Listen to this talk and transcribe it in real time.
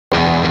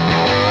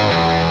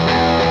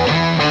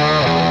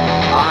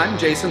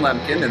Jason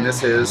Lemkin, and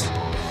this is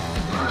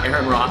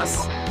Aaron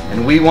Ross.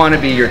 And we want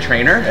to be your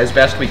trainer as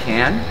best we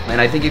can.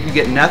 And I think if you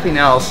get nothing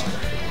else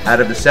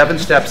out of the 7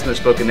 steps in this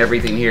book and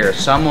everything here,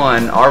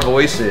 our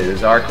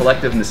voices, our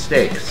collective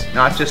mistakes,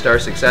 not just our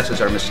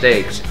successes, our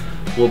mistakes,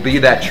 will be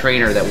that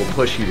trainer that will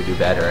push you to do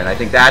better. And I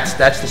think that's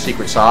the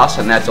secret sauce,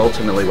 and that's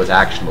ultimately what's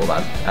actionable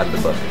out of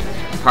the book.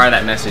 Part of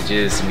that message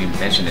is, and we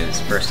mentioned it,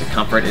 is first,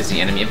 comfort is the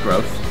enemy of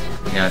growth.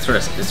 You know, it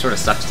sort of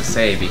sucks to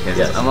say, because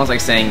It's almost like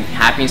saying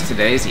happiness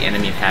today is the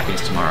enemy of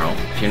happiness tomorrow.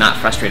 If you're not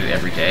frustrated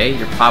every day,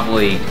 you're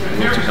probably a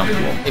little too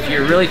comfortable. If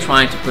you're really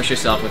trying to push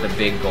yourself with a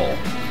big goal,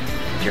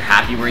 if you're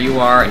happy where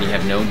you are and you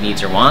have no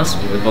needs or wants,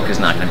 the book is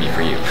not going to be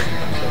for you.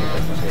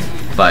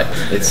 But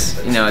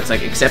it's, you know, it's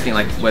like accepting,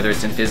 like whether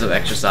it's in physical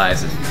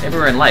exercise,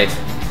 everywhere in life.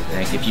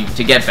 Like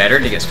to get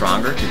better, to get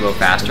stronger, to grow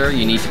faster,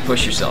 you need to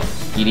push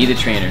yourself. You need a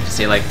trainer to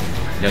say, like,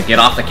 you know, get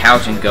off the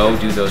couch and go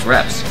do those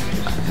reps.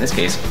 In this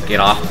case, get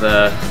out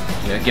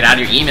of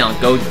your email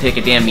and go take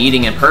a damn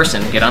meeting in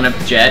person. Get on a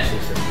jet,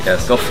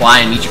 go fly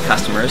and meet your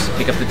customers.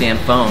 Pick up the damn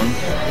phone.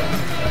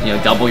 You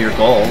know, double your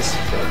goals.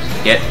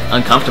 Get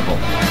uncomfortable.